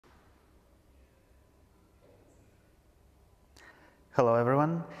Hello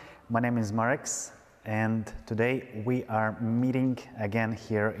everyone, my name is Mareks and today we are meeting again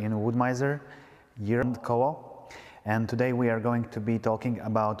here in Wood-Mizer Europe, Koło, and today we are going to be talking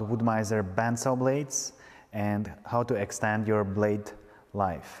about Wood-Mizer bandsaw blades and how to extend your blade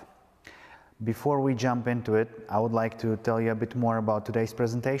life. Before we jump into it, I would like to tell you a bit more about today's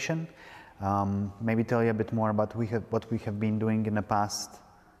presentation, maybe tell you a bit more about what we have been doing in the past,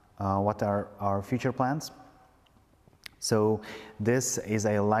 what are our future plans. So this is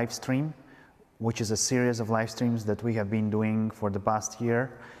a live stream, which is a series of live streams that we have been doing for the past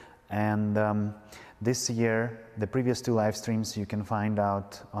year. And this year, the previous two live streams you can find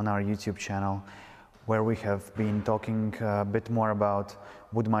out on our YouTube channel, where we have been talking a bit more about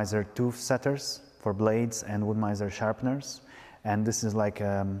Wood-Mizer tooth setters for blades and Wood-Mizer sharpeners. And this is like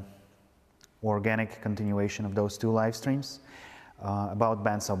an organic continuation of those two live streams. About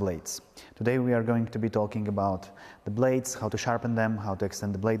bandsaw blades. Today we are going to be talking about the blades, how to sharpen them, how to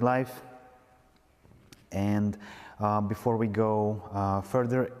extend the blade life. And before we go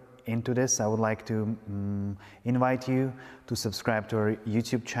further into this, I would like to invite you to subscribe to our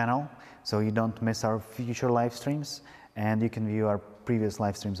YouTube channel so you don't miss our future live streams, and you can view our previous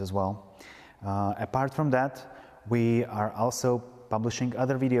live streams as well. Apart from that, we are also publishing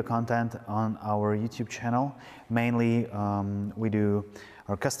other video content on our YouTube channel. Mainly, we do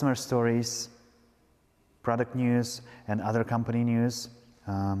our customer stories, product news, and other company news,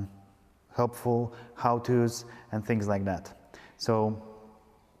 helpful how-tos, and things like that. So,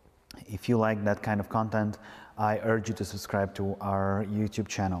 if you like that kind of content, I urge you to subscribe to our YouTube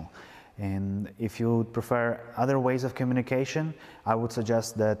channel. And if you prefer other ways of communication, I would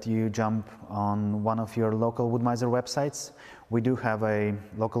suggest that you jump on one of your local Wood-Mizer websites. We do have a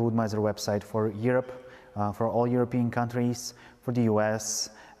local Wood-Mizer website for Europe, for all European countries, for the US,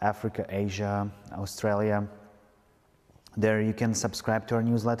 Africa, Asia, Australia. There you can subscribe to our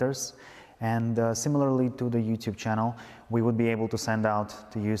newsletters. And similarly to the YouTube channel, we would be able to send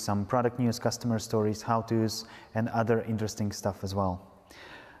out to you some product news, customer stories, how-tos, and other interesting stuff as well.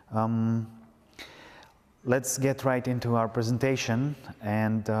 Let's get right into our presentation,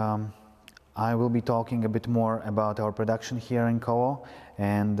 and I will be talking a bit more about our production here in Koło,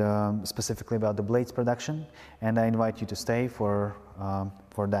 and specifically about the blades production, and I invite you to stay for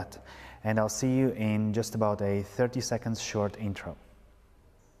that. And I'll see you in just about a 30 seconds short intro.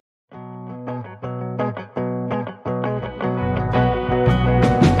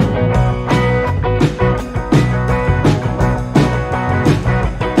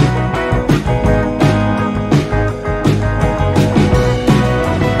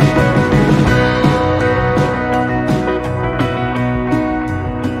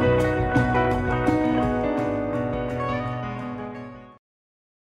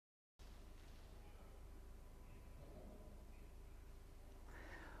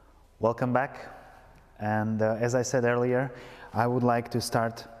 Welcome back, and as I said earlier, I would like to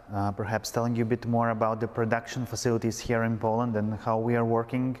start perhaps telling you a bit more about the production facilities here in Poland and how we are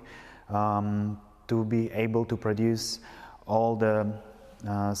working to be able to produce all the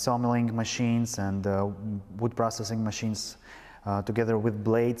sawmilling machines and wood processing machines together with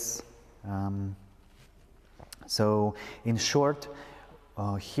blades. So in short,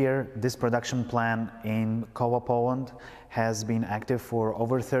 here, this production plan in Koło, Poland has been active for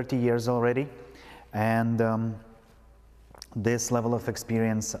over 30 years already, and this level of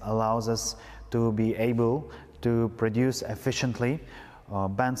experience allows us to be able to produce efficiently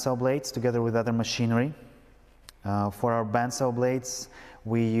bandsaw blades together with other machinery. For our bandsaw blades,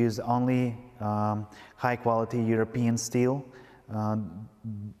 we use only high-quality European steel,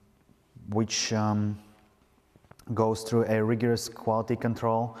 which goes through a rigorous quality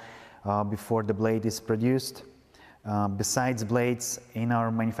control before the blade is produced. Besides blades, in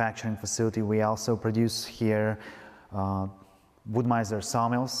our manufacturing facility, we also produce here Wood-Mizer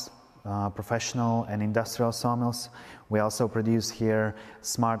sawmills, professional and industrial sawmills. We also produce here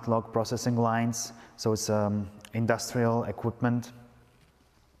smart log processing lines, so it's industrial equipment.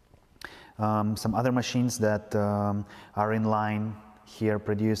 Some other machines that are in line here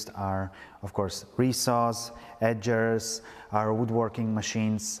produced are, of course, resaws, edgers, our woodworking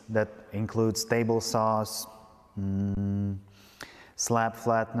machines that includes table saws, slab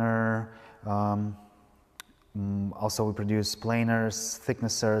flattener, also we produce planers,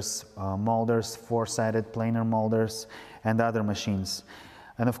 thicknessers, molders, four-sided planer molders, and other machines.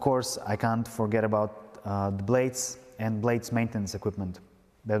 And of course, I can't forget about the blades and blades maintenance equipment.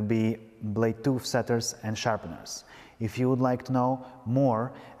 That would be blade tooth setters and sharpeners. If you would like to know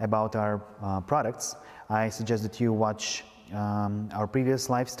more about our products, I suggest that you watch our previous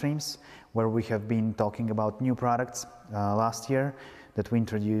live streams where we have been talking about new products last year that we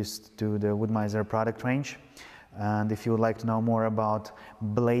introduced to the Wood-Mizer product range. And if you would like to know more about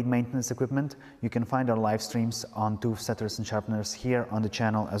blade maintenance equipment, you can find our live streams on tooth setters and sharpeners here on the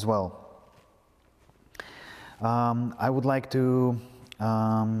channel as well. I would like to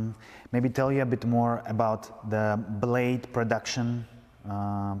maybe tell you a bit more about the blade production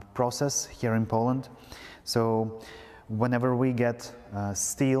process here in Poland. So whenever we get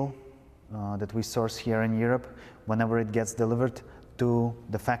steel that we source here in Europe, whenever it gets delivered to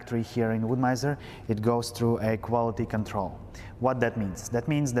the factory here in Wood-Mizer, it goes through a quality control. What that means? That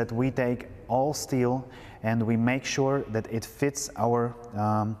means that we take all steel and we make sure that it fits our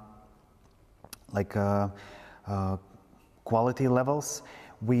quality levels.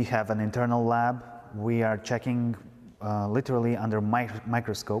 We have an internal lab. We are checking literally under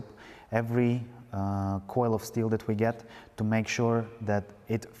microscope every coil of steel that we get to make sure that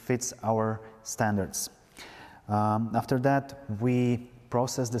it fits our standards. After that, we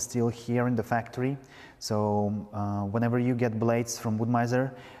process the steel here in the factory. So whenever you get blades from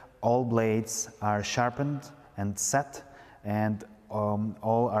Wood-Mizer, all blades are sharpened and set, and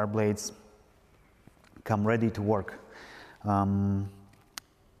all our blades come ready to work.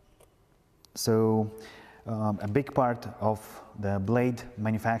 A big part of the blade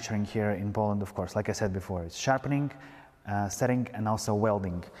manufacturing here in Poland, of course, like I said before, is sharpening, setting, and also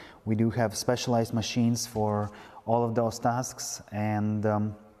welding. We do have specialized machines for all of those tasks, and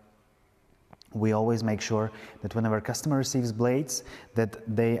we always make sure that whenever a customer receives blades, that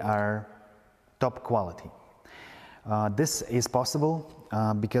they are top quality. This is possible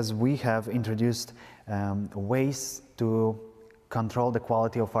because we have introduced ways to control the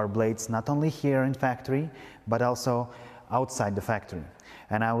quality of our blades, not only here in factory, but also outside the factory.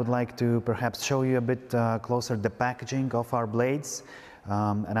 And I would like to perhaps show you a bit closer the packaging of our blades,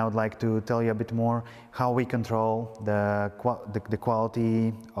 and I would like to tell you a bit more how we control the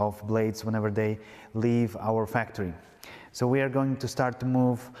quality of blades whenever they leave our factory. So we are going to start to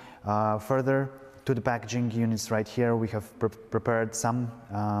move further to the packaging units right here. We have prepared some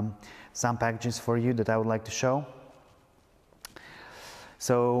packages for you that I would like to show.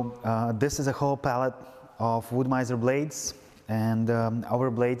 So this is a whole pallet of Wood-Mizer blades, and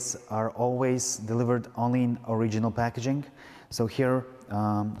our blades are always delivered only in original packaging. So here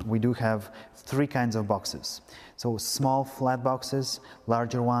we do have three kinds of boxes. So small flat boxes,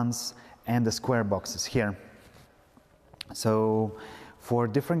 larger ones, and the square boxes here. So for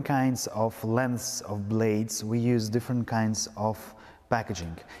different kinds of lengths of blades, we use different kinds of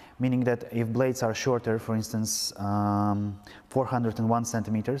packaging, meaning that if blades are shorter, for instance 401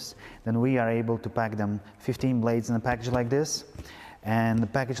 centimeters, then we are able to pack them 15 blades in a package like this, and a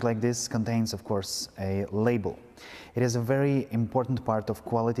package like this contains, of course, a label. It is a very important part of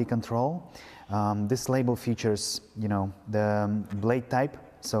quality control. This label features, the blade type.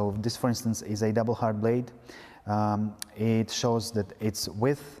 So this, for instance, is a double hard blade. It shows that its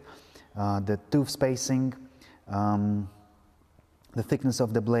width, the tooth spacing, the thickness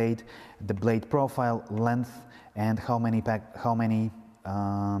of the blade profile, length, and how many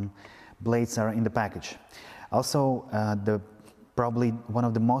blades are in the package. Also, probably one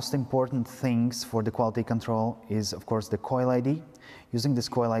of the most important things for the quality control is, of course, the coil ID. Using this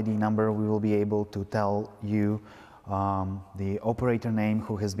coil ID number, we will be able to tell you the operator name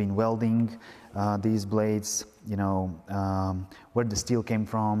who has been welding these blades, where the steel came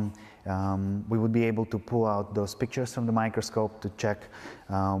from. We would be able to pull out those pictures from the microscope to check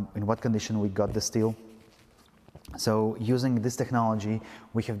in what condition we got the steel. So using this technology,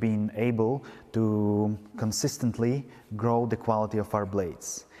 we have been able to consistently grow the quality of our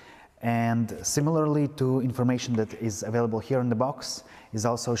blades. And similarly to information that is available here in the box is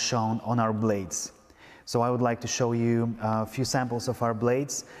also shown on our blades. So I would like to show you a few samples of our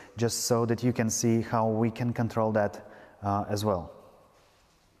blades, just so that you can see how we can control that as well.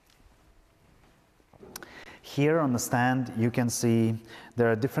 Here on the stand, you can see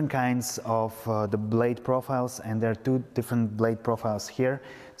there are different kinds of the blade profiles, and there are two different blade profiles here.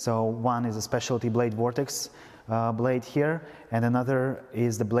 So one is a specialty blade vortex blade here, and another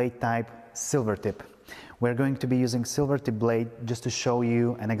is the blade type silver tip. We're going to be using silver tip blade just to show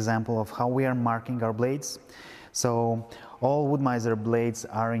you an example of how we are marking our blades. So all Wood-Mizer blades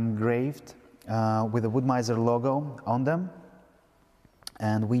are engraved with the Wood-Mizer logo on them,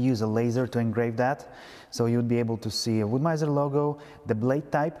 and we use a laser to engrave that. So you'd be able to see a Wood-Mizer logo, the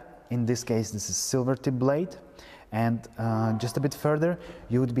blade type, in this case this is silver tip blade, and just a bit further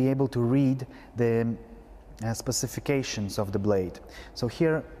you would be able to read the specifications of the blade. So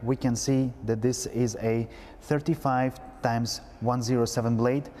here we can see that this is a 35 times 107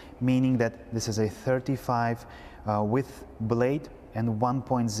 blade, meaning that this is a 35 width blade and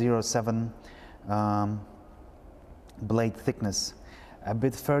 1.07 blade thickness. A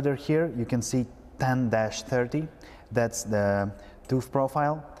bit further here you can see 10-30, that's the tooth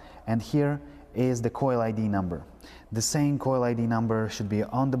profile, and here is the coil ID number. The same coil ID number should be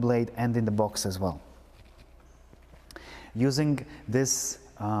on the blade and in the box as well. Using this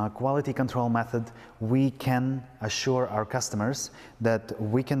quality control method, we can assure our customers that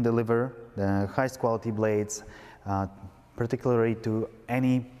we can deliver the highest quality blades, particularly to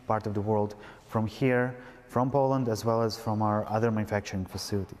any part of the world, from here, from Poland, as well as from our other manufacturing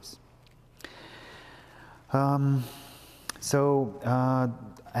facilities.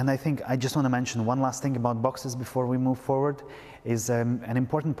 And I think I just want to mention one last thing about boxes before we move forward, is an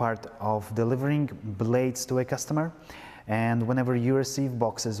important part of delivering blades to a customer. And whenever you receive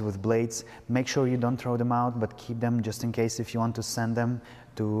boxes with blades, make sure you don't throw them out, but keep them just in case if you want to send them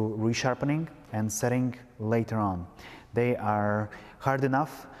to resharpening and setting later on. They are hard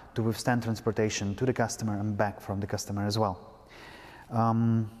enough to withstand transportation to the customer and back from the customer as well.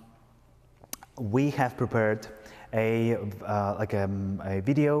 We have prepared a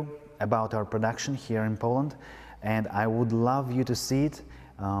video about our production here in Poland, and I would love you to see it.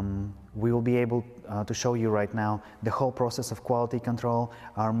 We will be able to show you right now the whole process of quality control,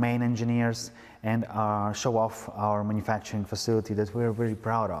 our main engineers, and show off our manufacturing facility that we're very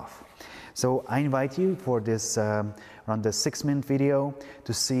proud of. So I invite you for this around the 6-minute video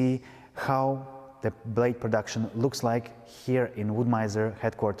to see how the blade production looks like here in Wood-Mizer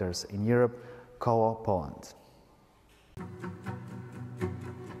headquarters in Europe, Koło, Poland.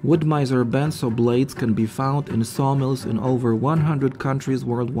 Wood-Mizer bandsaw blades can be found in sawmills in over 100 countries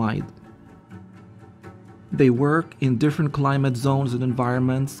worldwide. They work in different climate zones and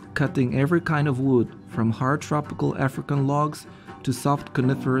environments, cutting every kind of wood, from hard tropical African logs to soft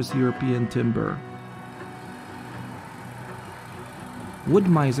coniferous European timber.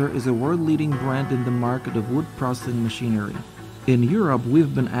 Wood-Mizer is a world-leading brand in the market of wood processing machinery. In Europe,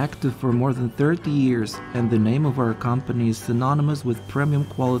 we've been active for more than 30 years, and the name of our company is synonymous with premium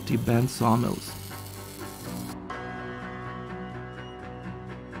quality band sawmills.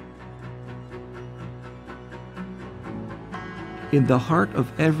 In the heart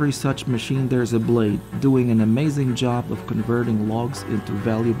of every such machine there's a blade, doing an amazing job of converting logs into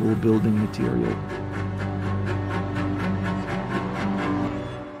valuable building material.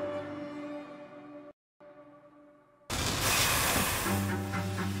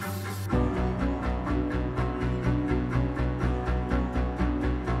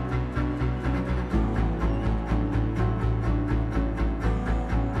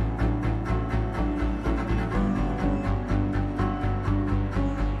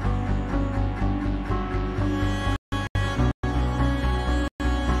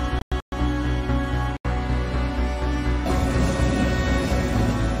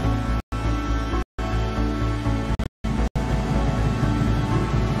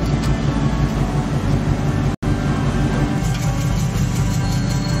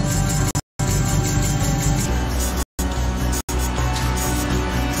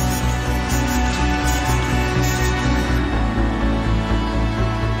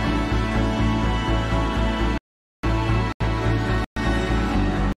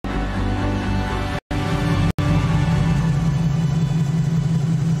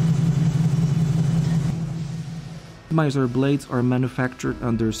 Wood-Mizer blades are manufactured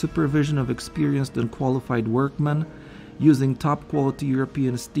under supervision of experienced and qualified workmen, using top-quality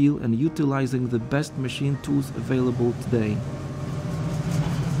European steel and utilizing the best machine tools available today.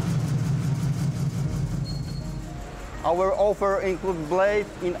 Our offer includes blades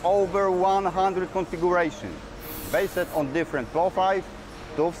in over 100 configurations, based on different profiles,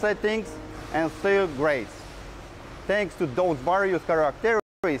 tooth settings, and steel grades. Thanks to those various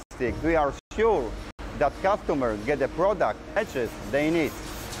characteristics, we are sure that customers get a product matches they need.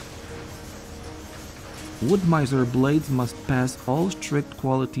 Wood-Mizer blades must pass all strict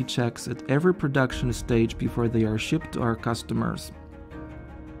quality checks at every production stage before they are shipped to our customers.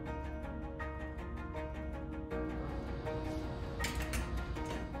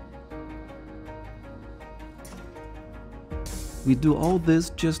 We do all this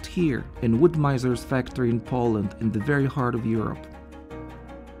just here, in Wood-Mizer's factory in Poland, in the very heart of Europe.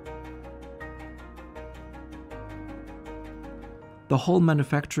 The whole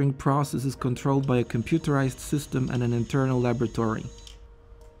manufacturing process is controlled by a computerized system and an internal laboratory.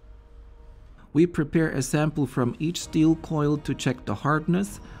 We prepare a sample from each steel coil to check the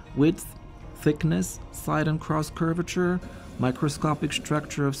hardness, width, thickness, side and cross curvature, microscopic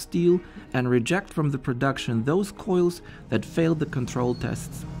structure of steel, and reject from the production those coils that failed the control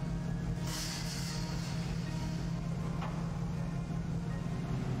tests.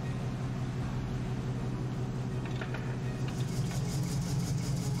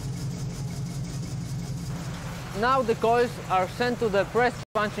 Now the coils are sent to the press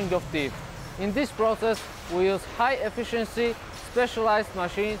punching of teeth. In this process we use high efficiency, specialized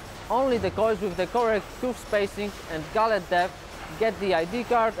machines. Only the coils with the correct tooth spacing and gullet depth get the ID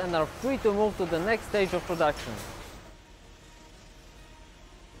card and are free to move to the next stage of production.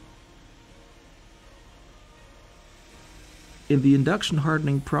 In the induction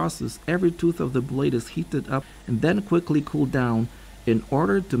hardening process, every tooth of the blade is heated up and then quickly cooled down in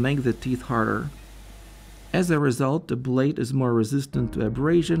order to make the teeth harder. As a result, the blade is more resistant to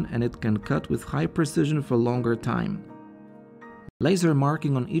abrasion and it can cut with high precision for a longer time. Laser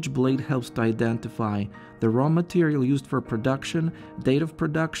marking on each blade helps to identify the raw material used for production, date of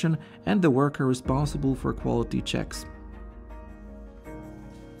production, and the worker responsible for quality checks.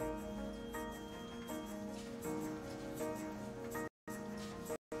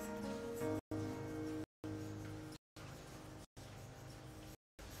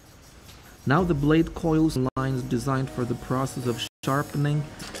 Now the blade coils and lines designed for the process of sharpening,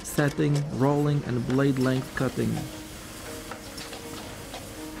 setting, rolling, and blade length cutting.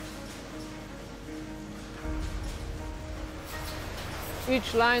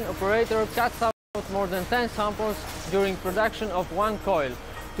 Each line operator cuts out more than 10 samples during production of one coil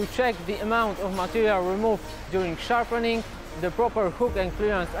to check the amount of material removed during sharpening, the proper hook and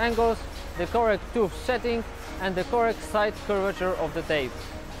clearance angles, the correct tooth setting, and the correct side curvature of the tape.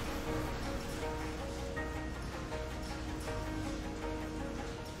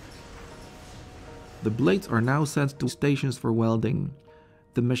 The blades are now sent to stations for welding.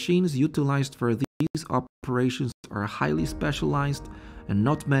 The machines utilized for these operations are highly specialized, and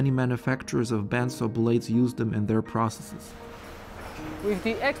not many manufacturers of bandsaw blades use them in their processes. With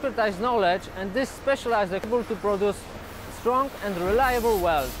the expertise knowledge and this specialized able to produce strong and reliable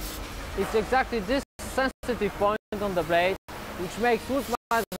welds. It's exactly this sensitive point on the blade which makes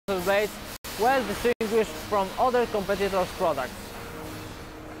Wood-Mizer blades well distinguished from other competitors' products.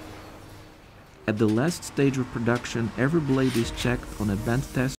 At the last stage of production, every blade is checked on a bend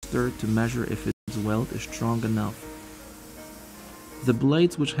tester to measure if its weld is strong enough. The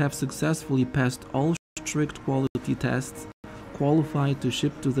blades which have successfully passed all strict quality tests qualify to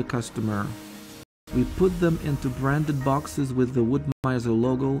ship to the customer. We put them into branded boxes with the Wood-Mizer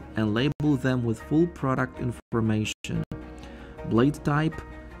logo and label them with full product information: blade type,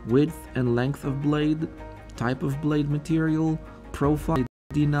 width and length of blade, type of blade material, profile,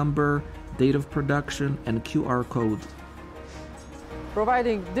 ID number, date of production, and QR code.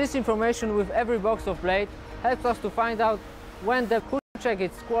 Providing this information with every box of blade helps us to find out when the could check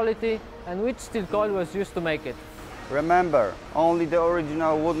its quality and which steel coil was used to make it. Remember, only the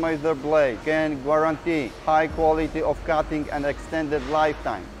original Wood-Mizer blade can guarantee high quality of cutting and extended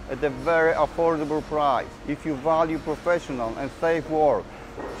lifetime at a very affordable price. If you value professional and safe work,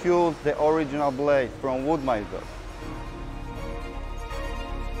 choose the original blade from Wood-Mizer.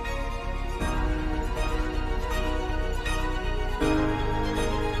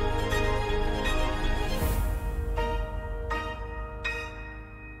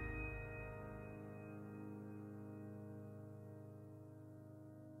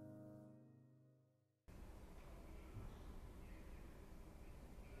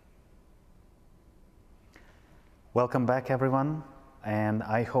 Welcome back everyone, and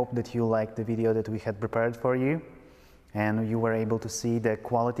I hope that you liked the video that we had prepared for you and you were able to see the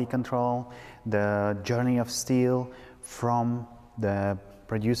quality control, the journey of steel from the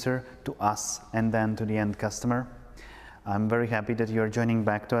producer to us and then to the end customer. I'm very happy that you're joining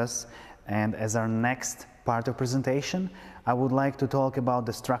back to us, and as our next part of presentation I would like to talk about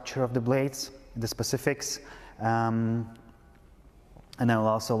the structure of the blades, the specifics, and I'll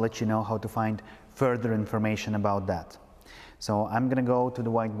also let you know how to find further information about that. So I'm going to go to the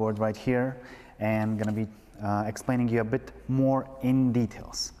whiteboard right here and going to be explaining you a bit more in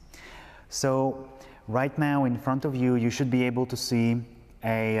details. So right now in front of you, you should be able to see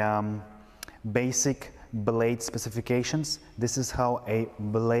a basic blade specifications. This is how a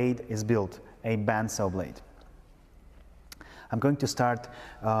blade is built, a bandsaw blade. I'm going to start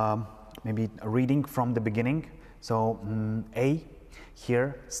maybe reading from the beginning. So A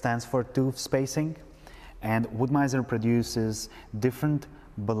here stands for tooth spacing, and Wood-Mizer produces different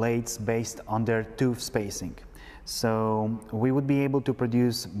blades based on their tooth spacing. So we would be able to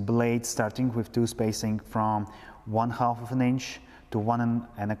produce blades starting with tooth spacing from 1/2 of an inch to 1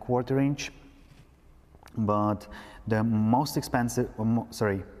 1/4 inch, but the most expensive,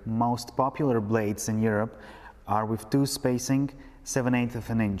 most popular blades in Europe are with tooth spacing 7/8 of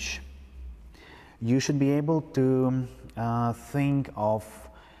an inch. You should be able to think of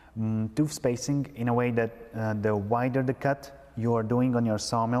tooth spacing in a way that the wider the cut you are doing on your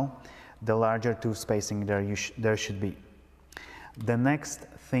sawmill, the larger tooth spacing there should be. The next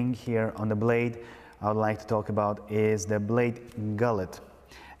thing here on the blade I would like to talk about is the blade gullet.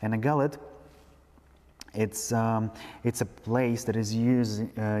 And a gullet, it's a place that is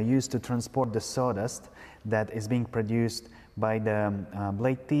used to transport the sawdust that is being produced by the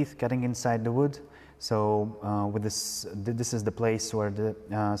blade teeth cutting inside the wood. So with this is the place where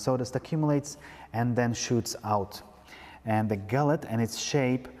the sawdust accumulates and then shoots out. And the gullet and its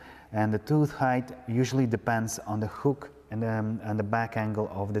shape and the tooth height usually depends on the hook and the back angle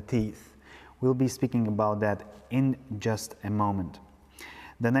of the teeth. We'll be speaking about that in just a moment.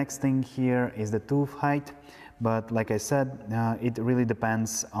 The next thing here is the tooth height, but like I said, it really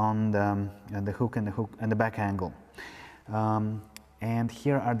depends on the hook and the back angle. And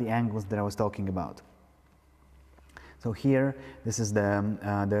here are the angles that I was talking about. So here, this is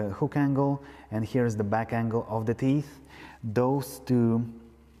the hook angle, and here is the back angle of the teeth. Those two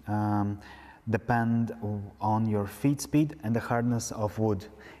depend on your feed speed and the hardness of wood,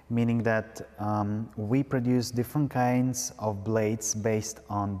 meaning that we produce different kinds of blades based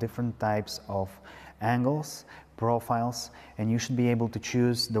on different types of angles, profiles, and you should be able to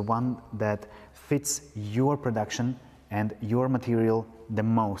choose the one that fits your production and your material the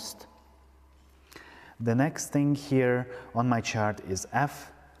most. The next thing here on my chart is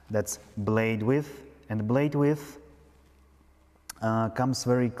F, that's blade width, and blade width comes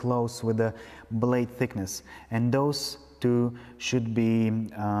very close with the blade thickness, and those two should be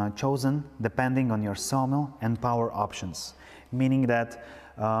chosen depending on your sawmill and power options, meaning that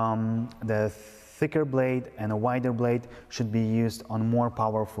the thicker blade and a wider blade should be used on more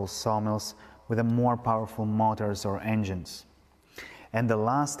powerful sawmills with a more powerful motors or engines. And the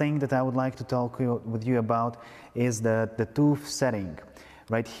last thing that I would like to talk with you about is the tooth setting.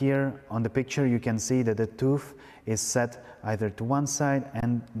 Right here on the picture you can see that the tooth is set either to one side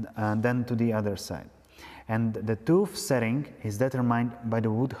and then to the other side. And the tooth setting is determined by the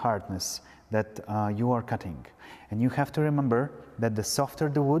wood hardness that you are cutting. And you have to remember that the softer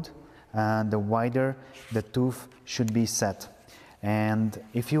the wood, the wider the tooth should be set. And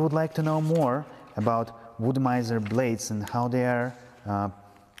if you would like to know more about Wood-Mizer blades and how they are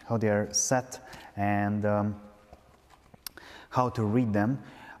set and how to read them,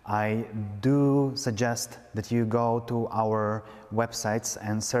 I do suggest that you go to our websites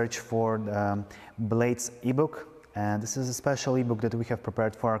and search for the Blades ebook. And this is a special ebook that we have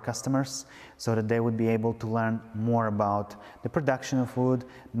prepared for our customers so that they would be able to learn more about the production of wood,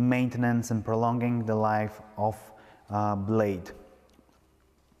 maintenance, and prolonging the life of blade.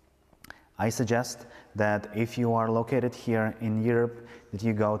 I suggest that if you are located here in Europe, that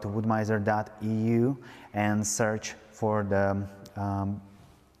you go to woodmizer.eu and search for the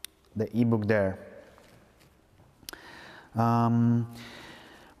ebook there.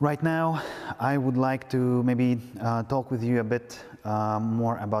 Right now, I would like to maybe talk with you a bit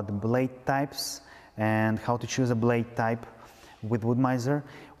more about the blade types and how to choose a blade type with Wood-Mizer.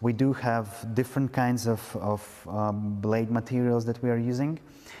 We do have different kinds of blade materials that we are using.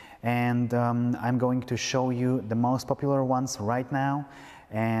 And I'm going to show you the most popular ones right now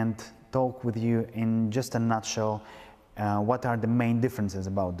and talk with you in just a nutshell what are the main differences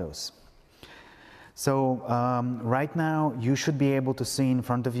about those. So right now you should be able to see in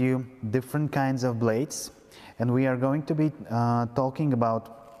front of you different kinds of blades, and we are going to be talking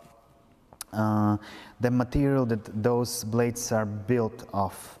about the material that those blades are built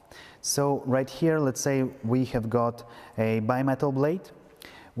of. So right here, let's say we have got a bimetal blade,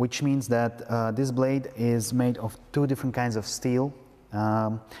 which means that this blade is made of two different kinds of steel.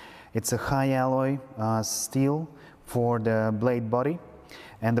 It's a high alloy steel for the blade body,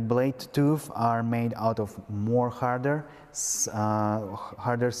 and the blade tooth are made out of more harder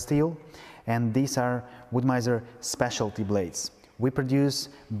steel, and these are Wood-Mizer specialty blades. We produce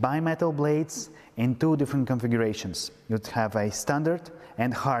bimetal blades in two different configurations. You have a standard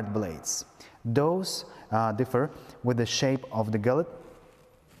and hard blades. Those differ with the shape of the gullet,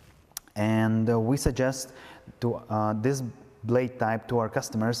 and we suggest to this blade type to our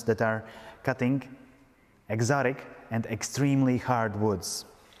customers that are cutting exotic and extremely hard woods.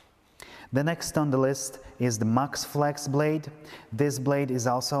 The next on the list is the Max Flex blade. This blade is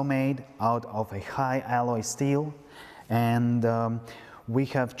also made out of a high alloy steel, and we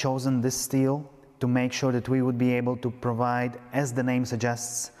have chosen this steel to make sure that we would be able to provide, as the name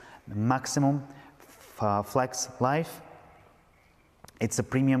suggests, maximum flex life. It's a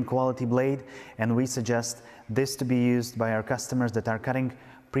premium quality blade, and we suggest this to be used by our customers that are cutting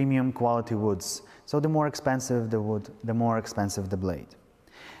premium quality woods. So the more expensive the wood, the more expensive the blade.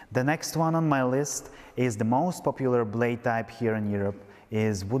 The next one on my list is the most popular blade type here in Europe,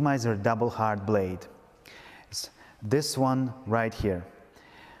 is Wood-Mizer double hard blade. It's this one right here.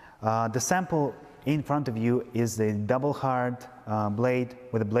 The sample in front of you is the double hard blade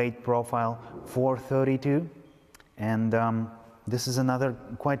with a blade profile 432, and this is another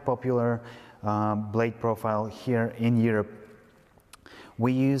quite popular blade profile here in Europe.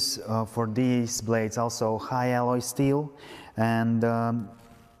 We use for these blades also high alloy steel, and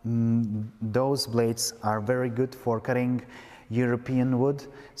those blades are very good for cutting European wood,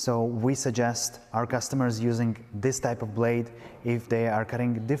 so we suggest our customers using this type of blade if they are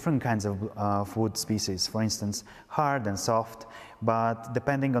cutting different kinds of wood species, for instance hard and soft. But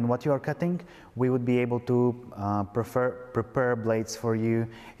depending on what you are cutting, we would be able to prepare blades for you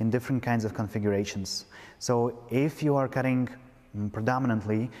in different kinds of configurations. So if you are cutting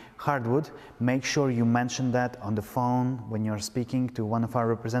predominantly hardwood, make sure you mention that on the phone when you're speaking to one of our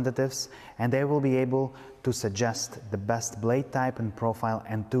representatives, and they will be able to suggest the best blade type and profile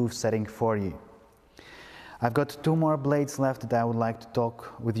and tooth setting for you. I've got two more blades left that I would like to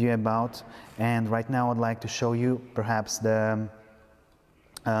talk with you about, and right now I'd like to show you perhaps the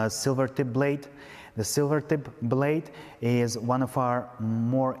silver tip blade. The silver tip blade is one of our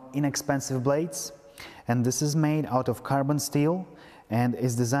more inexpensive blades, and this is made out of carbon steel and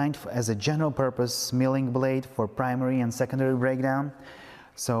is designed as a general purpose milling blade for primary and secondary breakdown.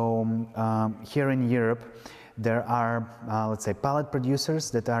 So here in Europe there are let's say pallet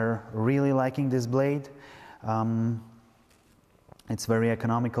producers that are really liking this blade. It's very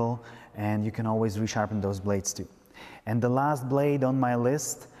economical, and you can always resharpen those blades too. And the last blade on my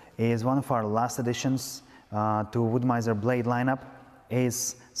list is one of our last additions to Wood-Mizer blade lineup,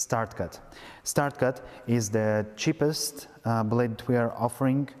 is Start Cut. Start Cut is the cheapest blade we are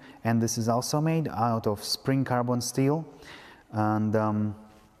offering, and this is also made out of spring carbon steel, and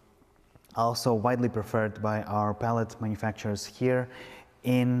also widely preferred by our pallet manufacturers here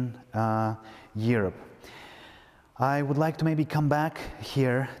in Europe. I would like to maybe come back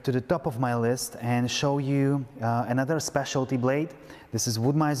here to the top of my list and show you another specialty blade. This is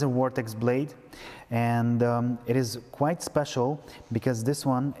Wood-Mizer Vortex blade, and it is quite special because this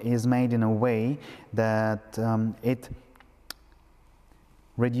one is made in a way that it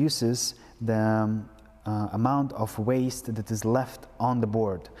reduces the amount of waste that is left on the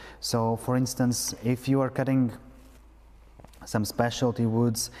board. So for instance, if you are cutting some specialty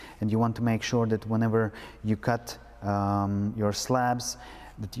woods and you want to make sure that whenever you cut your slabs,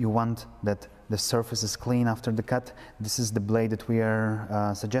 that you want that the surface is clean after the cut, this is the blade that we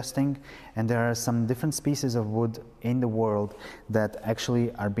are suggesting. And there are some different species of wood in the world that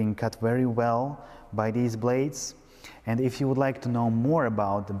actually are being cut very well by these blades. And if you would like to know more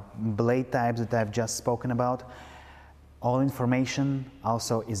about the blade types that I've just spoken about, all information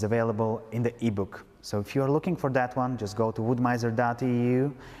also is available in the ebook. So if you're looking for that one, just go to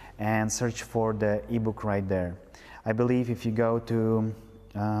woodmizer.eu and search for the ebook right there. I believe if you go to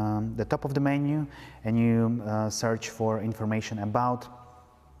the top of the menu and you search for information about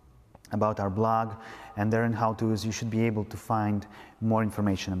our blog and there in how-tos, you should be able to find more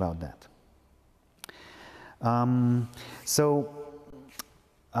information about that. I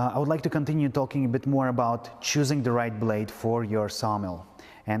would like to continue talking a bit more about choosing the right blade for your sawmill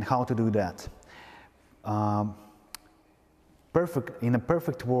and how to do that. In a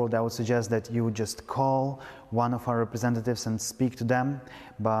perfect world, I would suggest that you would just call one of our representatives and speak to them,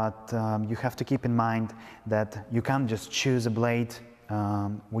 but you have to keep in mind that you can't just choose a blade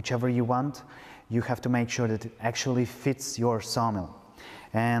whichever you want. You have to make sure that it actually fits your sawmill.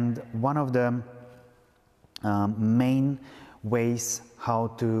 And one of the main ways how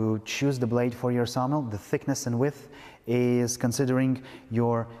to choose the blade for your sawmill, the thickness and width, is considering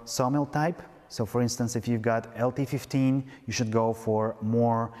your sawmill type. So for instance, if you've got LT15, you should go for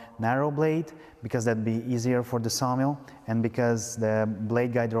more narrow blade because that'd be easier for the sawmill, and because the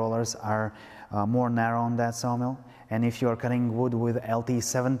blade guide rollers are more narrow on that sawmill. And if you're cutting wood with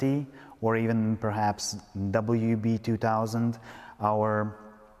LT70 or even perhaps WB2000, our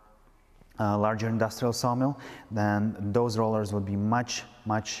larger industrial sawmill, then those rollers would be much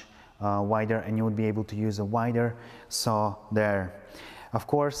wider, and you would be able to use a wider saw there. Of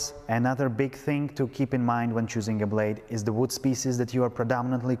course, another big thing to keep in mind when choosing a blade is the wood species that you are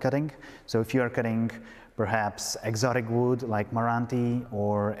predominantly cutting. So if you are cutting perhaps exotic wood like Maranti,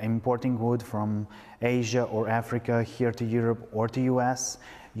 or importing wood from Asia or Africa here to Europe or to US,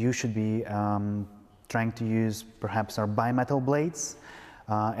 you should be trying to use perhaps our bimetal blades,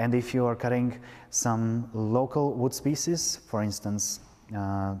 and if you are cutting some local wood species, for instance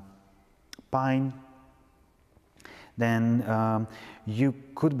pine, then you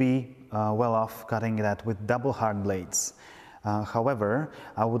could be well off cutting that with double hard blades. However,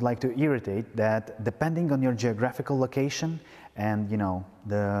 I would like to irritate that depending on your geographical location and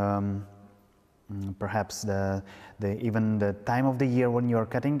perhaps even the time of the year when you're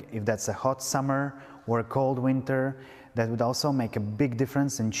cutting, if that's a hot summer or a cold winter, that would also make a big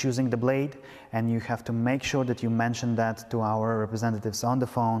difference in choosing the blade, and you have to make sure that you mention that to our representatives on the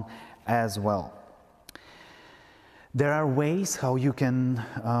phone as well. There are ways how you can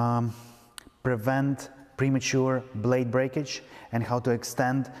prevent premature blade breakage and how to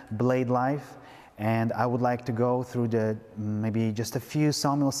extend blade life, and I would like to go through maybe just a few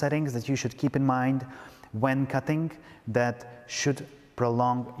sawmill settings that you should keep in mind when cutting that should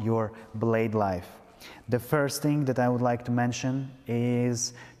prolong your blade life. The first thing that I would like to mention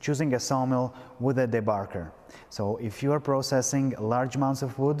is choosing a sawmill with a debarker. So if you are processing large amounts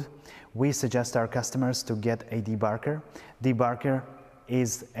of wood, we suggest our customers to get a debarker. Debarker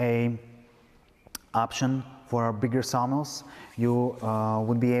is an option for our bigger sawmills. You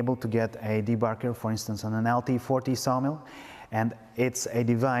would be able to get a debarker, for instance, on an LT40 sawmill, and it's a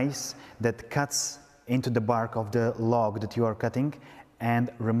device that cuts into the bark of the log that you are cutting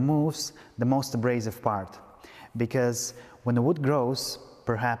and removes the most abrasive part. Because when the wood grows,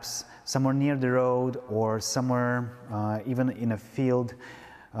 perhaps somewhere near the road or somewhere even in a field,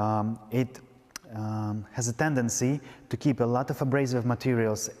 it has a tendency to keep a lot of abrasive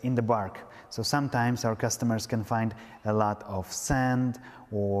materials in the bark. So sometimes our customers can find a lot of sand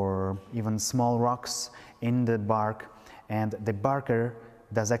or even small rocks in the bark, and the barker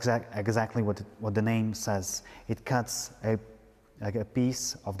does exactly what the name says. It cuts a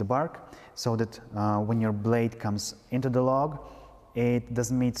piece of the bark so that when your blade comes into the log, it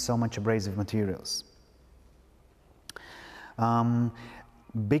doesn't meet so much abrasive materials.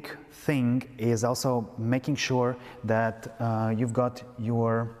 Big thing is also making sure that you've got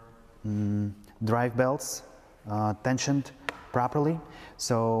your drive belts tensioned properly.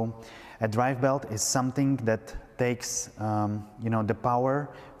 So a drive belt is something that takes the power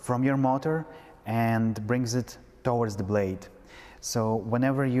from your motor and brings it towards the blade. So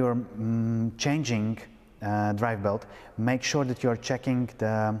whenever you're changing drive belt, make sure that you're checking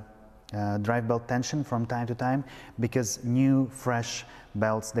the drive belt tension from time to time, because new fresh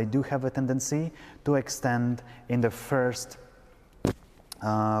belts, they do have a tendency to extend in the first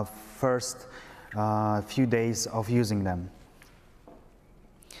few days of using them.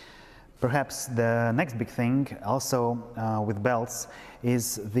 Perhaps the next big thing also with belts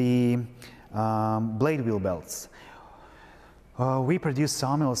is the blade wheel belts. We produce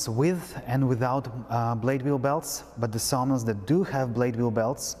sawmills with and without blade wheel belts, but the sawmills that do have blade wheel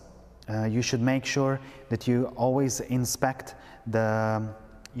belts, you should make sure that you always inspect the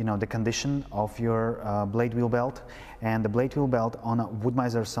condition of your blade wheel belt. And the blade wheel belt on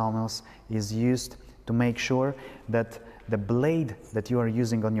Wood-Mizer sawmills is used to make sure that the blade that you are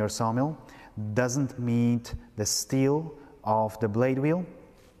using on your sawmill doesn't meet the steel of the blade wheel,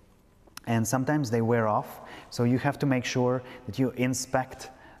 and sometimes they wear off, so you have to make sure that you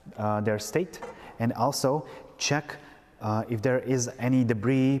inspect their state, and also check if there is any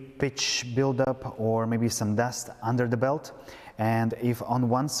debris, pitch buildup, or maybe some dust under the belt. And if on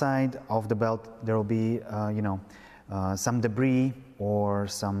one side of the belt there will be some debris or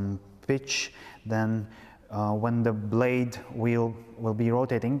some pitch, then when the blade wheel will be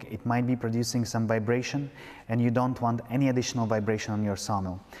rotating, it might be producing some vibration, and you don't want any additional vibration on your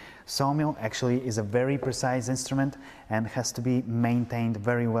sawmill. Sawmill actually is a very precise instrument and has to be maintained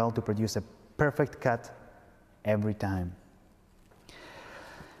very well to produce a perfect cut every time.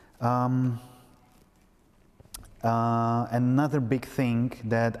 Another big thing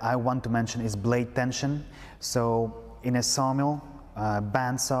that I want to mention is blade tension. So in a sawmill,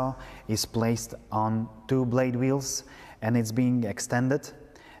 bandsaw is placed on 2 blade wheels and it's being extended,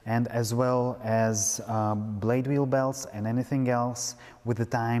 and as well as blade wheel belts and anything else, with the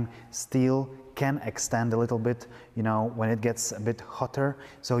time steel can extend a little bit when it gets a bit hotter.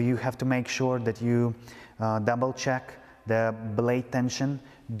 So you have to make sure that you double check the blade tension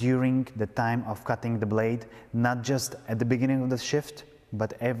during the time of cutting the blade, not just at the beginning of the shift,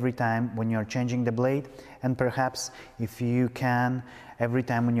 but every time when you're changing the blade, and perhaps if you can, every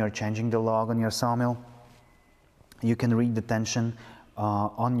time when you're changing the log on your sawmill, you can read the tension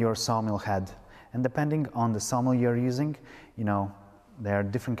on your sawmill head. And depending on the sawmill you're using, There are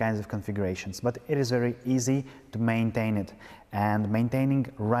different kinds of configurations, but it is very easy to maintain it. And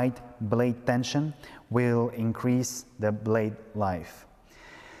maintaining right blade tension will increase the blade life.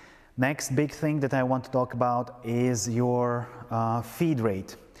 Next big thing that I want to talk about is your feed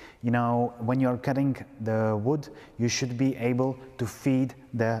rate. You know, when you're cutting the wood, you should be able to feed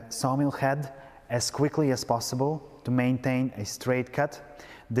the sawmill head as quickly as possible to maintain a straight cut.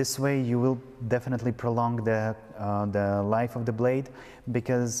 This way you will definitely prolong the life of the blade,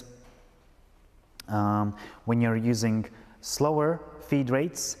 because when you're using slower feed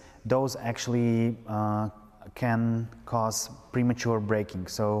rates, those actually can cause premature breaking.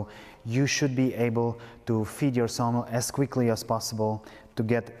 So you should be able to feed your sawmill as quickly as possible to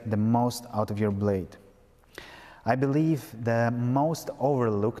get the most out of your blade. I believe the most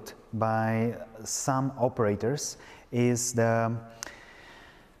overlooked by some operators is the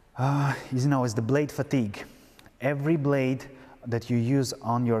is the blade fatigue. Every blade that you use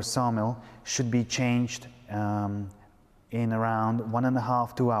on your sawmill should be changed in around 1.5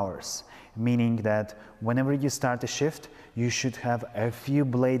 to 2 hours, meaning that whenever you start a shift, you should have a few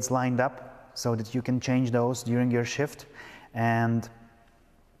blades lined up so that you can change those during your shift. And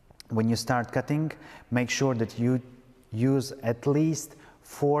when you start cutting, make sure that you use at least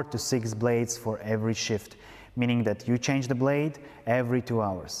 4 to 6 blades for every shift, meaning that you change the blade every 2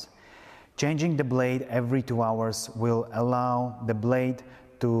 hours. Changing the blade every 2 hours will allow the blade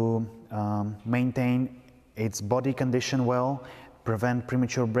to maintain its body condition well, prevent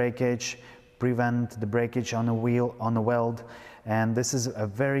premature breakage, prevent the breakage on a wheel, on a weld, and this is a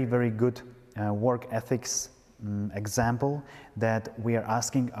very, very good work ethics example that we are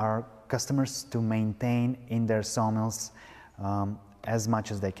asking our customers to maintain in their sawmills as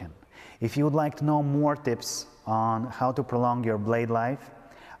much as they can. If you would like to know more tips on how to prolong your blade life,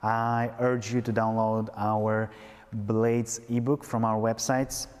 I urge you to download our Blades ebook from our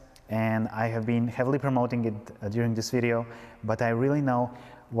websites, and I have been heavily promoting it during this video, but I really know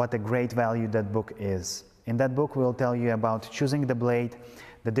what a great value that book is. In that book we'll tell you about choosing the blade,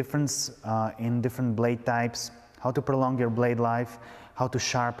 the difference in different blade types, how to prolong your blade life, how to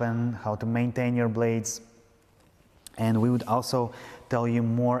sharpen, how to maintain your blades, and we would also tell you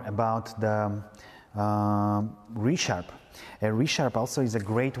more about the resharp. A resharp also is a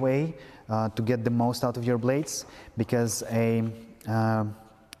great way to get the most out of your blades, because a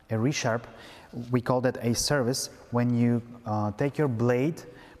resharp, we call that a service when you take your blade,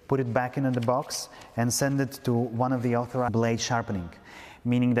 put it back into the box and send it to one of the authorized blade sharpening,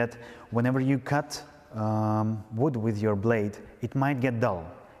 meaning that whenever you cut wood with your blade, it might get dull.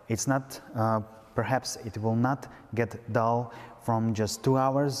 It's not, perhaps it will not get dull from just 2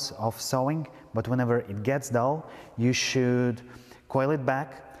 hours of sawing, but whenever it gets dull, you should coil it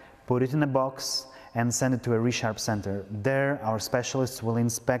back, put it in a box, and send it to a resharp center. There, our specialists will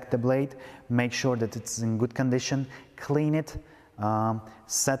inspect the blade, make sure that it's in good condition, clean it,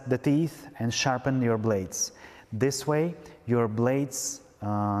 set the teeth, and sharpen your blades. This way, your blades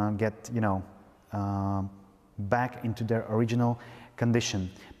get, back into their original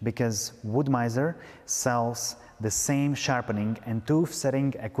condition, because Wood-Mizer sells the same sharpening and tooth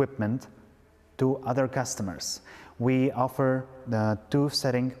setting equipment to other customers. We offer the tooth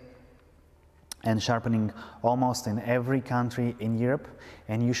setting and sharpening almost in every country in Europe,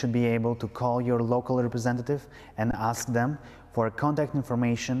 and you should be able to call your local representative and ask them for contact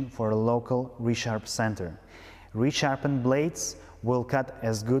information for a local resharp center. Resharpened blades will cut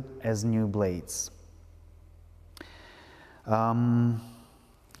as good as new blades.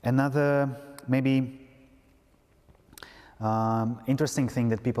 Another maybe interesting thing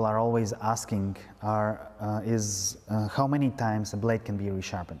that people are always asking is how many times a blade can be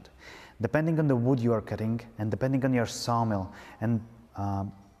resharpened. Depending on the wood you are cutting and depending on your sawmill, and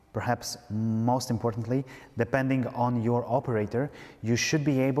perhaps most importantly, depending on your operator, you should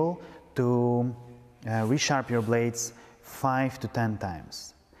be able to resharp your blades 5 to 10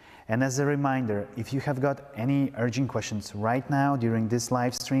 times. And as a reminder, if you have got any urgent questions right now during this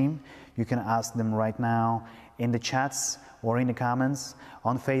live stream, you can ask them right now in the chats or in the comments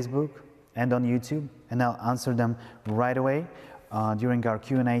on Facebook and on YouTube, and I'll answer them right away during our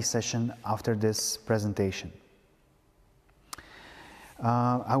Q&A session after this presentation.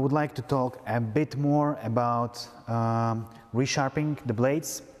 I would like to talk a bit more about resharpening the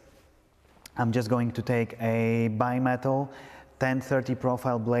blades. I'm just going to take a bimetal 1030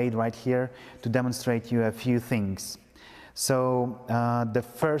 profile blade right here to demonstrate you a few things. So the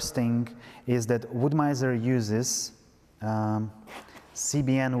first thing is that Wood-Mizer uses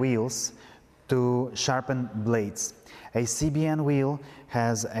CBN wheels to sharpen blades. A CBN wheel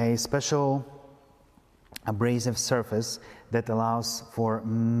has a special abrasive surface that allows for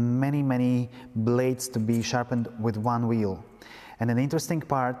many blades to be sharpened with one wheel. And an interesting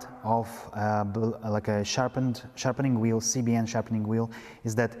part of like a sharpening wheel, CBN sharpening wheel,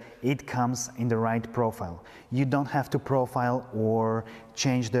 is that it comes in the right profile. You don't have to profile or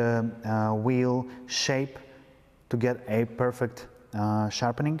change the wheel shape to get a perfect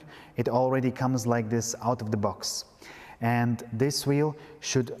sharpening. It already comes like this out of the box. And this wheel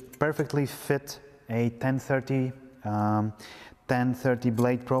should perfectly fit a 1030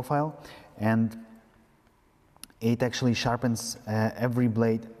 blade profile, and it actually sharpens every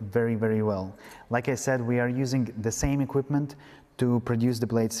blade very well. Like I said, we are using the same equipment to produce the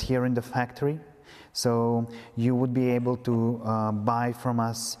blades here in the factory. So you would be able to buy from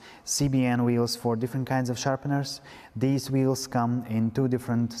us CBN wheels for different kinds of sharpeners. These wheels come in two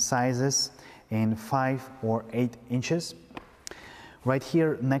different sizes, in 5 or 8 inches. Right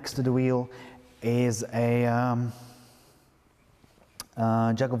here next to the wheel is a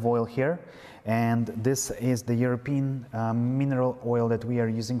jug of oil here, and this is the European mineral oil that we are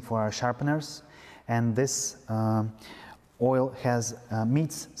using for our sharpeners. And this oil has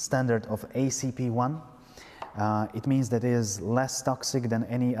meets standard of ACP1. It means that it is less toxic than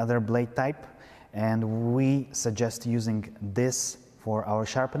any other blade type, and we suggest using this for our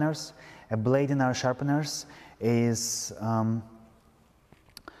sharpeners. A blade in our sharpeners is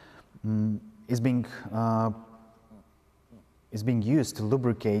being used to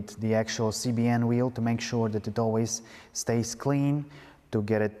lubricate the actual CBN wheel to make sure that it always stays clean, to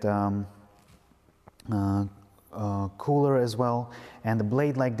get it cooler as well. And a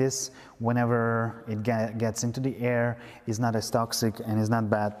blade like this, whenever it gets into the air, is not as toxic and is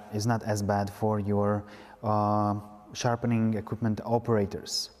not as bad for your sharpening equipment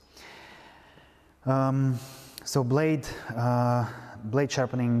operators. So blade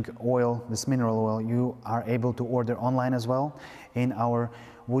sharpening oil, this mineral oil, you are able to order online as well in our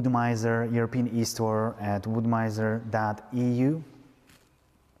Wood-Mizer European e-store at woodmizer.eu.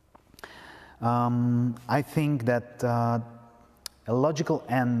 I think that a logical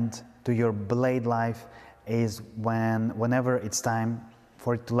end to your blade life is whenever it's time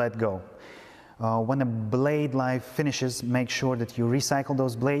for it to let go. When a blade life finishes, make sure that you recycle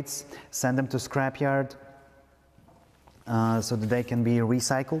those blades, send them to scrapyard, so that they can be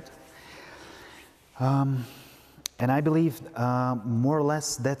recycled. And I believe more or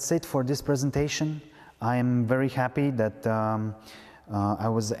less that's it for this presentation. I am very happy that I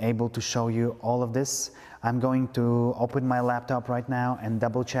was able to show you all of this. I'm going to open my laptop right now and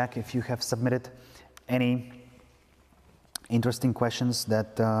double check if you have submitted any interesting questions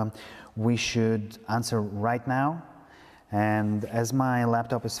that we should answer right now. And as my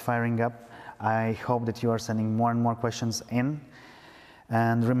laptop is firing up, I hope that you are sending more and more questions in.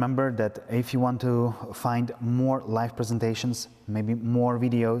 And remember that if you want to find more live presentations, maybe more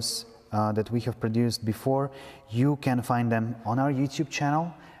videos that we have produced before, you can find them on our YouTube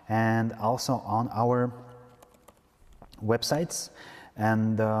channel and also on our websites.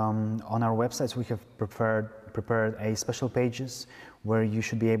 And on our websites we have prepared a special pages where you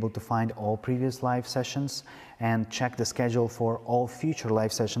should be able to find all previous live sessions and check the schedule for all future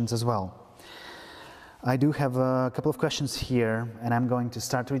live sessions as well. I do have a couple of questions here, and I'm going to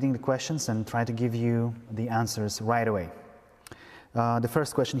start reading the questions and try to give you the answers right away. The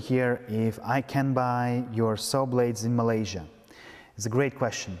first question here, if I can buy your saw blades in Malaysia. It's a great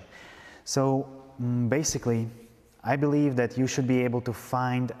question. So basically, I believe that you should be able to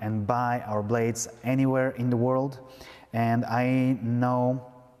find and buy our blades anywhere in the world. And I know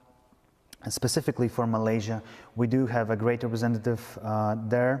specifically for Malaysia, we do have a great representative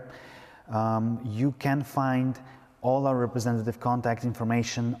there. You can find all our representative contact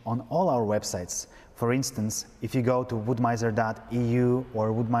information on all our websites. For instance, if you go to woodmizer.eu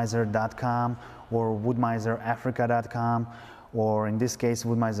or woodmizer.com or woodmizerafrica.com, or in this case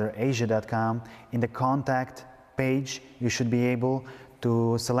woodmizerasia.com, in the contact page you should be able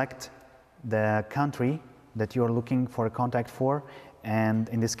to select the country that you are looking for a contact for, and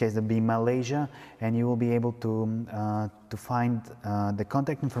in this case it will be Malaysia, and you will be able to find the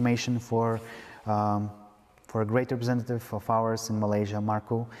contact information for a great representative of ours in Malaysia,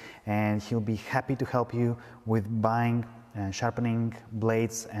 Marco, and he'll be happy to help you with buying and sharpening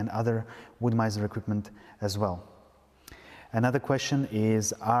blades and other Wood-Mizer equipment as well. Another question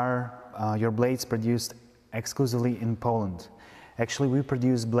is, are your blades produced exclusively in Poland? Actually, we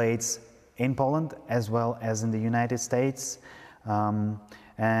produce blades in Poland as well as in the United States,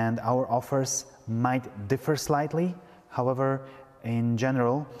 and our offers might differ slightly. However, in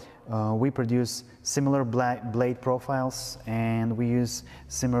general, we produce similar blade profiles and we use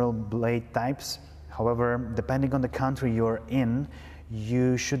similar blade types However, depending on the country you're in,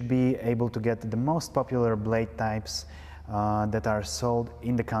 you should be able to get the most popular blade types that are sold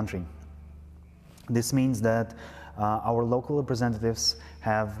in the country. This means that our local representatives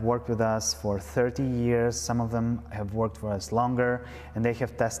have worked with us for 30 years, some of them have worked for us longer, and they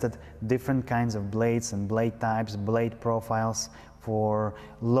have tested different kinds of blades and blade types, blade profiles for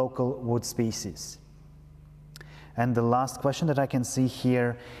local wood species. And the last question that I can see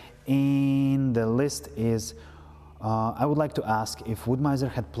here in the list is, I would like to ask if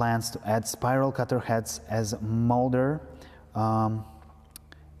Wood-Mizer had plans to add spiral cutter heads as molder,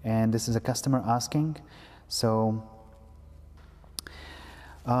 and this is a customer asking. So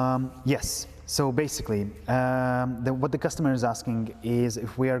yes, so basically what the customer is asking is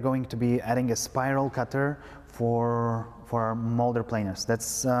if we are going to be adding a spiral cutter for our molder planers.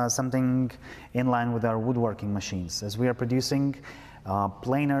 That's something in line with our woodworking machines, as we are producing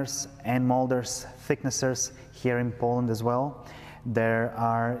planers and molders, thicknessers here in Poland as well. There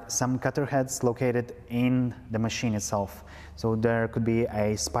are some cutter heads located in the machine itself. So there could be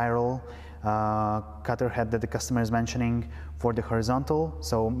a spiral cutter head that the customer is mentioning for the horizontal,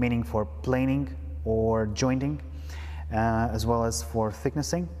 so meaning for planing or jointing, as well as for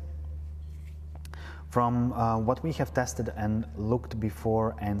thicknessing. From what we have tested and looked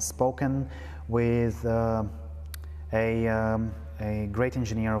before and spoken with a great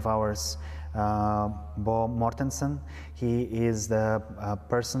engineer of ours, Bo Mortensen. He is the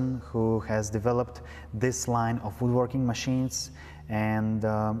person who has developed this line of woodworking machines, and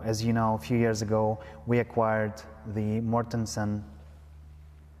as you know, a few years ago we acquired the Mortensen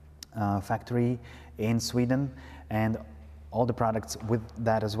factory in Sweden and all the products with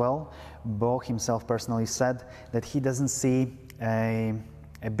that as well. Bo himself personally said that he doesn't see a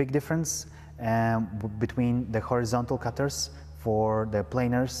big difference between the horizontal cutters for the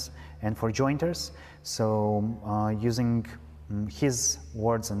planers and for jointers. So using his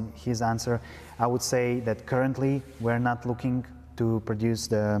words and his answer, I would say that currently we're not looking to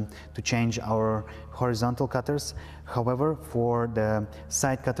change our horizontal cutters. However, for the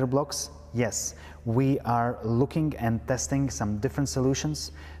side cutter blocks, yes, we are looking and testing some different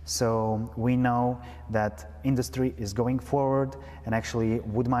solutions. So we know that industry is going forward, and actually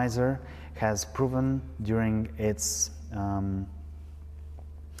Wood-Mizer has proven during its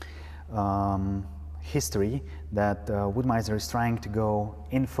history that Wood-Mizer is trying to go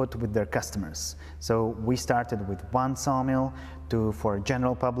in foot with their customers. So we started with one sawmill for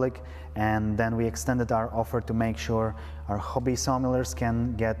general public, and then we extended our offer to make sure our hobby sawmillers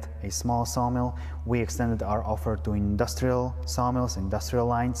can get a small sawmill. We extended our offer to industrial sawmills, industrial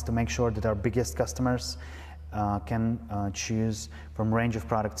lines, to make sure that our biggest customers can choose from a range of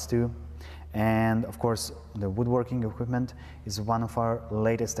products too. And of course, the woodworking equipment is one of our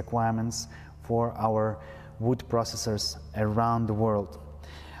latest requirements for our wood processors around the world.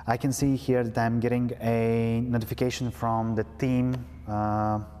 I can see here that I'm getting a notification from the team.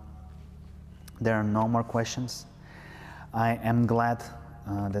 There are no more questions. I am glad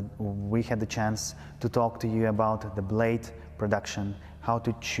that we had the chance to talk to you about the blade production, how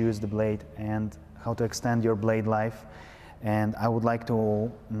to choose the blade and how to extend your blade life. And I would like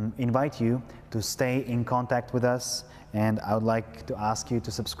to invite you to stay in contact with us, and I would like to ask you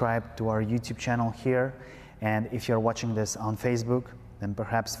to subscribe to our YouTube channel here. And if you're watching this on Facebook, then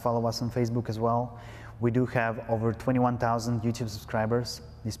perhaps follow us on Facebook as well. We do have over 21,000 YouTube subscribers.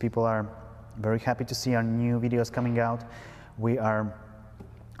 These people are very happy to see our new videos coming out. We are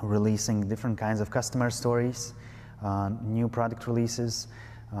releasing different kinds of customer stories, new product releases,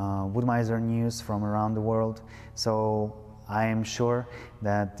 Wood-Mizer news from around the world. So I am sure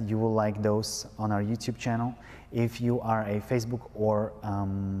that you will like those on our YouTube channel. If you are a Facebook or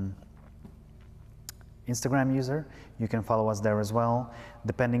Instagram user, you can follow us there as well.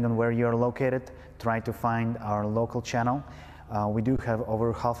 Depending on where you're located, try to find our local channel. We do have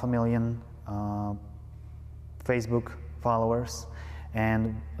over 500,000 Facebook followers,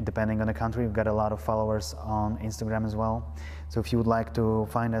 and depending on the country, we've got a lot of followers on Instagram as well. So if you would like to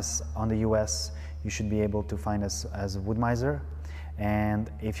find us on the US, you should be able to find us as Wood-Mizer. And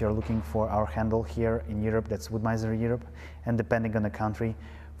if you're looking for our handle here in Europe, that's Wood-Mizer Europe. And depending on the country,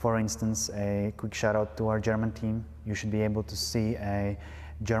 for instance, a quick shout out to our German team, you should be able to see a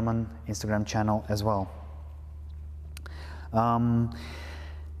German Instagram channel as well.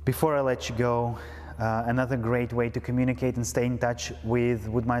 Before I let you go, another great way to communicate and stay in touch with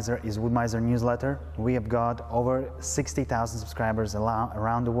Wood-Mizer is Wood-Mizer newsletter. We have got over 60,000 subscribers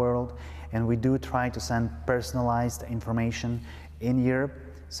around the world, and we do try to send personalized information in Europe.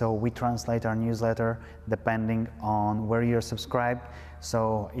 So we translate our newsletter depending on where you're subscribed.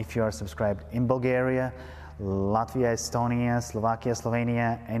 So if you are subscribed in Bulgaria, Latvia, Estonia, Slovakia,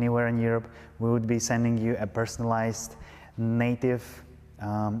 Slovenia, anywhere in Europe, we would be sending you a personalized native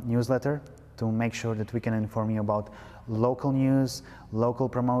newsletter to make sure that we can inform you about local news, local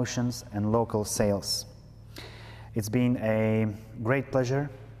promotions, and local sales. It's been a great pleasure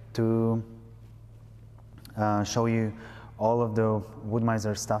to show you all of the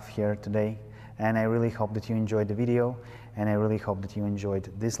Wood-Mizer stuff here today, and I really hope that you enjoyed the video, and I really hope that you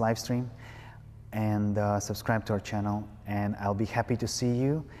enjoyed this live stream, and subscribe to our channel, and I'll be happy to see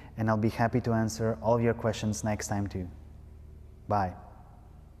you, and I'll be happy to answer all your questions next time too. Bye.